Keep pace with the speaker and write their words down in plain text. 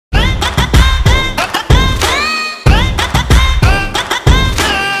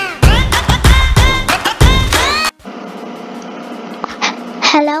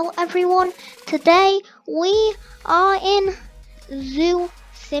everyone, today we are in Zoo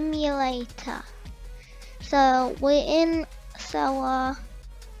Simulator. So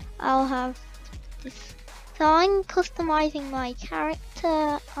I'll have this. So I'm customizing my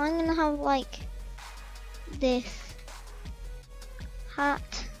character. I'm gonna have like this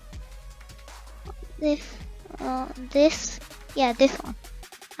hat, this one.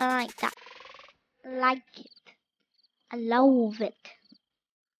 I like that. Like it. I love it.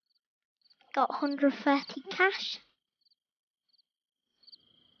 Got 130 cash.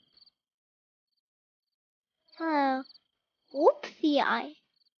 Oh, whoopsie!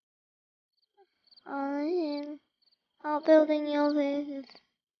 Building yours is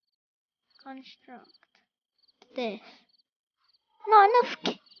construct this. Not enough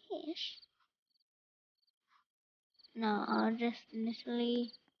cash. No, I'll just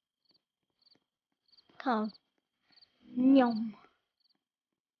literally come. Yum.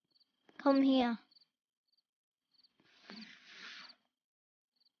 Come here.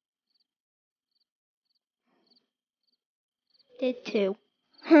 Did too.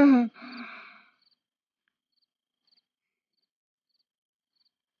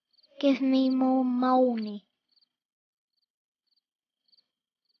 Give me more money.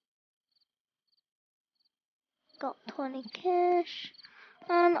 Got 20 cash.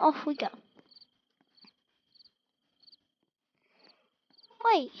 And off we go.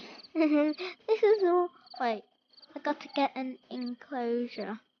 Wait. This is all. Wait. I got to get an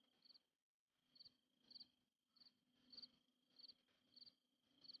enclosure.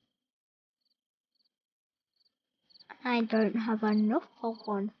 I don't have enough for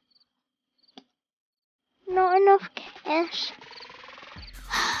one. Not enough cash.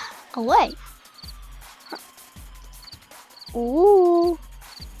 Oh wait. Ooh.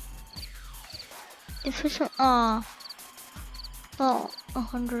 Efficient. Got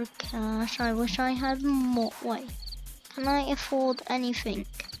 100 cash. I wish I had more. Wait. Can I afford anything?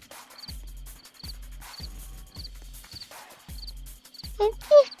 It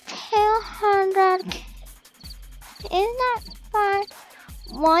is 200. Isn't that bad?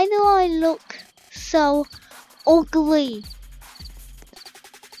 Why do I look so ugly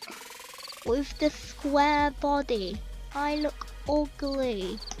with the square body? I look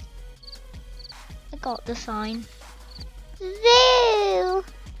ugly. I got the sign. Zoo!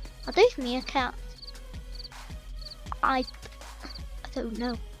 Are those meerkats? I don't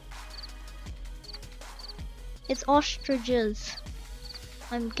know. It's ostriches,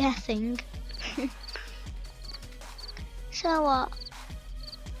 I'm guessing. So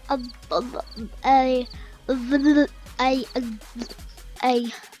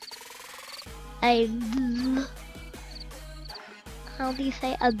how do you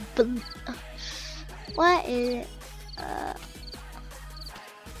say where is it?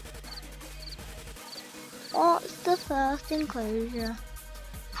 What's the first enclosure?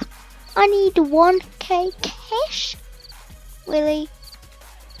 I need 1k cash. Really?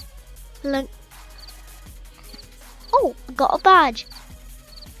 Look. Oh, I got a badge.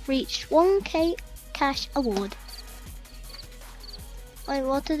 Reached 1k cash award. Wait,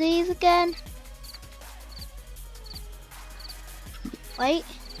 what are these again? Wait.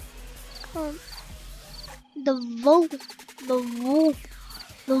 Come on. The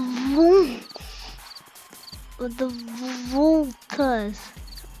Volkers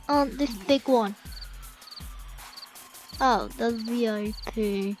aren't this big one. Oh, the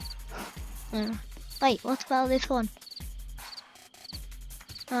VIP. Wait, what about this one?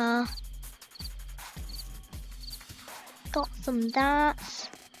 Got some darts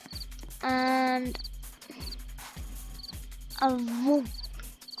and a wall.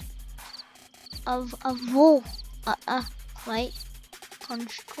 Wait,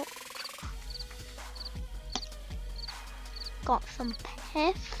 construct. Got some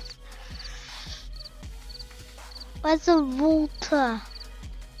pests. Where's the water?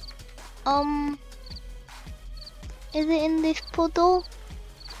 Is it in this puddle?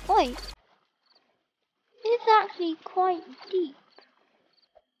 Wait. It's actually quite deep.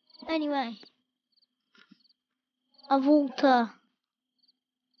 Anyway. A water.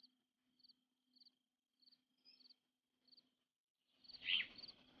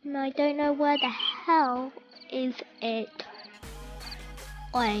 And I don't know where the hell is it.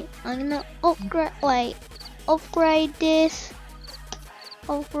 Wait, I'm gonna upgrade this.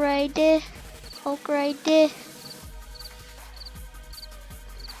 Upgrade this.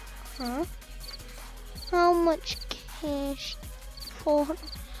 Huh? How much cash for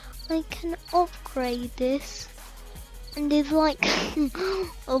I can upgrade this? And there's like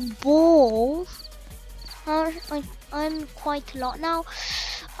a ball. I'm quite a lot now.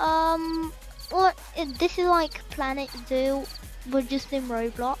 What? This is like Planet Zoo, but just in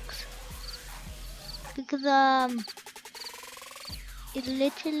Roblox. Because it's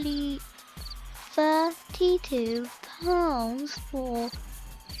literally £32 for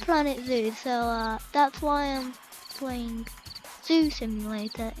Planet Zoo. So that's why I'm playing Zoo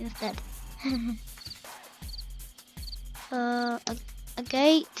Simulator instead. a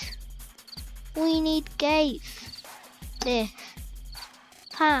gate. We need gates. This.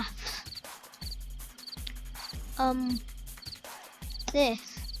 Paths.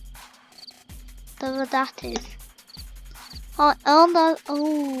 This. Whatever that is. Oh,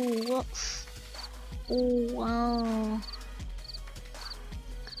 what's... Oh, wow.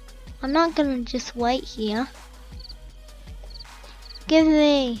 I'm not gonna just wait here. Give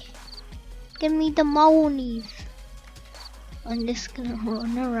me the monies. I'm just gonna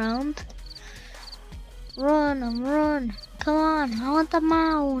run around. Run. Come on, I want the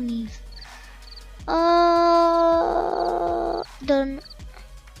monies. Done.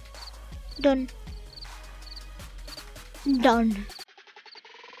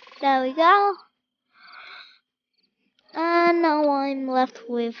 There we go. And now I'm left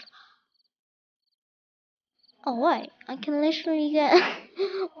with... Oh wait, I can literally get...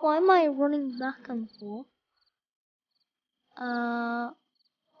 Why am I running back and forth?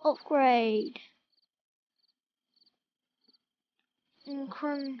 Upgrade.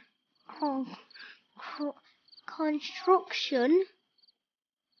 Construction.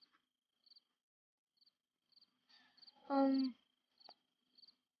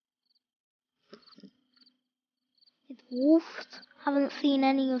 It's wolves. Haven't seen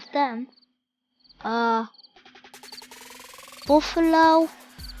any of them. Buffalo.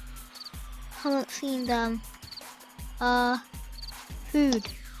 Haven't seen them. Food.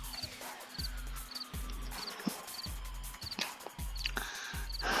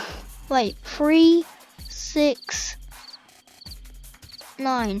 Wait, 3, 6,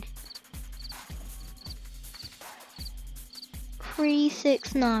 9. 3,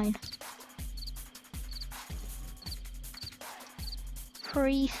 6, 9.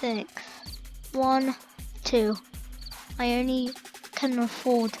 3, 6. 1, 2. I only can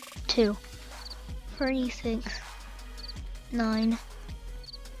afford 2. 3, 6, 9,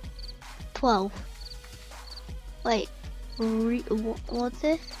 12. Wait, what's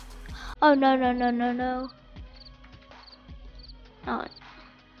this? Oh, no. No.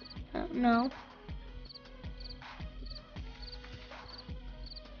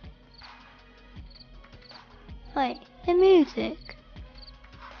 Wait, the music.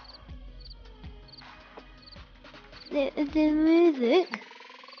 The music?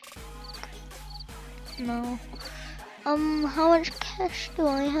 No. How much cash do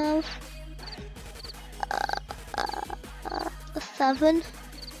I have? 7.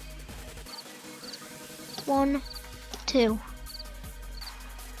 1, 2.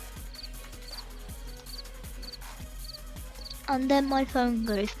 And then my phone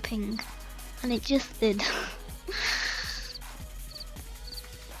goes ping. And it just did.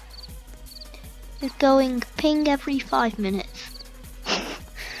 It's going ping every 5 minutes.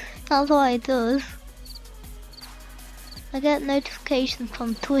 That's what it does. I get notifications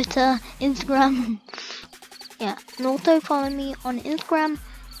from Twitter, Instagram. Yeah, and also follow me on Instagram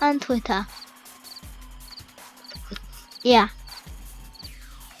and Twitter. Yeah.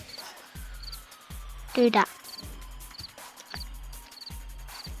 Do that.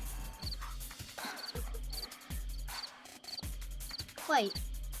 Wait,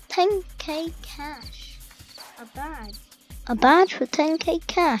 10k cash. A badge. A badge for 10k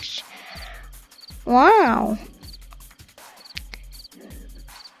cash. Wow.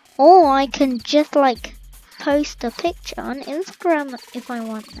 Or I can just like post a picture on Instagram if I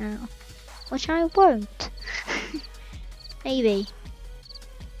want now. Which I won't. Maybe.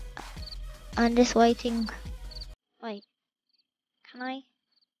 I'm just waiting. Wait. Can I?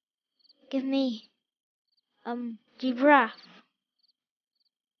 Give me giraffe.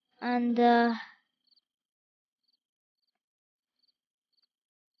 And yeah.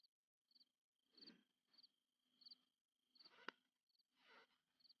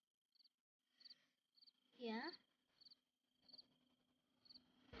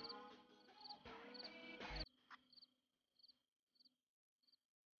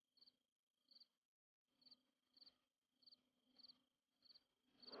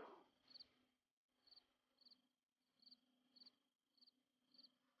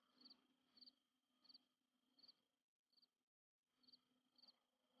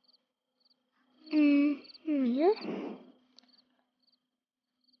 Yeah.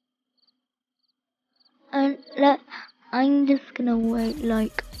 And I'm just gonna wait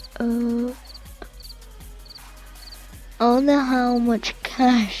like I wonder how much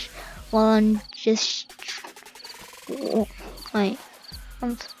cash while I'm just wait.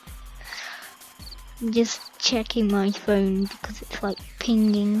 I'm just checking my phone because it's like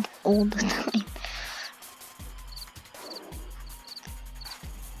pinging all the time.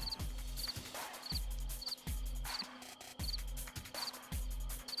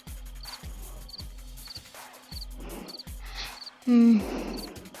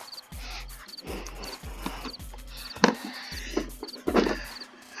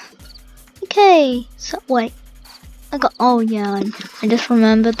 Okay, so wait. Oh yeah, I just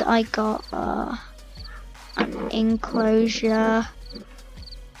remembered that I got an enclosure.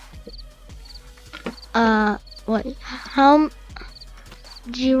 Wait, how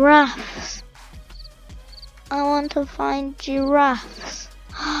giraffes? I want to find giraffes.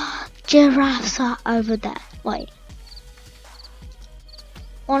 Giraffes are over there. Wait.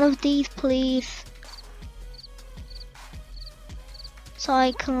 One of these, please. So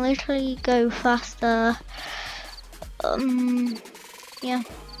I can literally go faster. Yeah.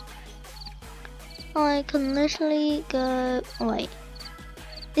 I can literally go. Wait.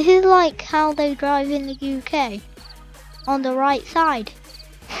 This is like how they drive in the UK. On the right side.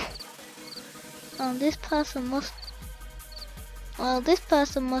 Oh, this person must. Well, this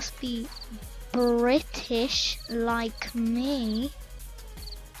person must be British like me.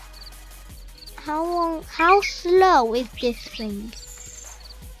 How slow is this thing?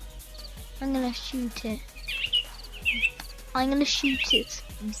 I'm gonna shoot it. I'm gonna shoot its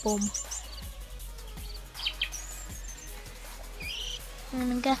bomb. I'm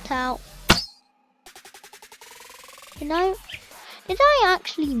gonna get out. You know, did I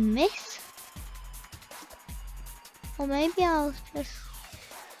actually miss? Or maybe I was just...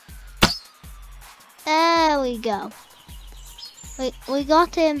 There we go. We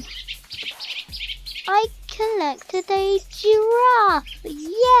got him. I collected a giraffe.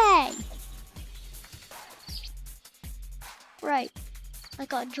 Yay! Right, I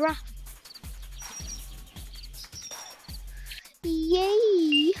got a giraffe.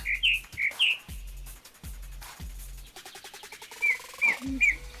 Yay!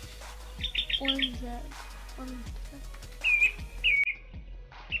 What is that?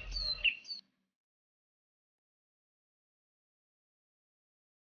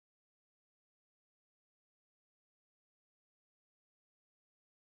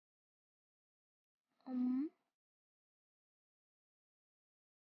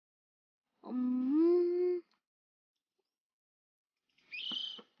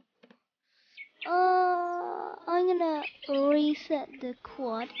 I'm gonna reset the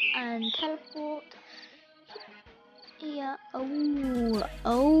quad and teleport. Yeah.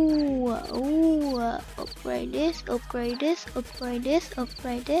 Upgrade this, upgrade this, upgrade this,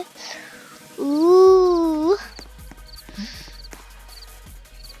 upgrade this. Ooh.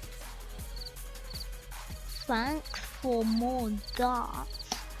 Thanks for more darts.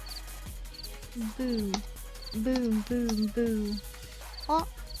 Boom. Boom, boom, boom. What?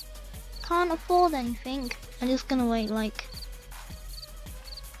 Can't afford anything. I'm just gonna wait like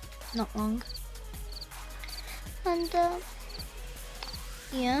not long. And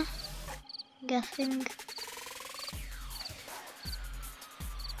yeah, guessing.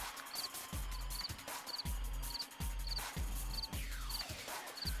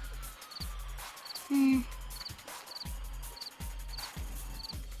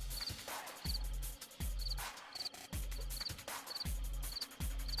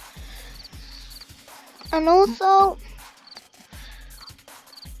 And also,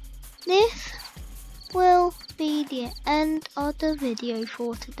 this will be the end of the video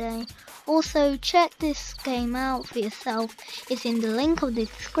for today. Also, check this game out for yourself. It's in the link of the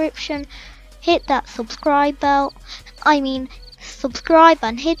description. Hit that subscribe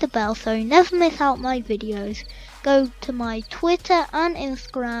and hit the bell so you never miss out my videos. Go to my Twitter and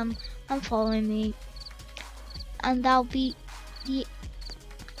Instagram and follow me. And that'll be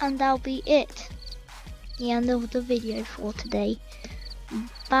it. The end of the video for today.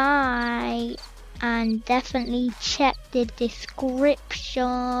 Bye, and definitely check the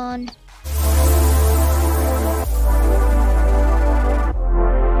description.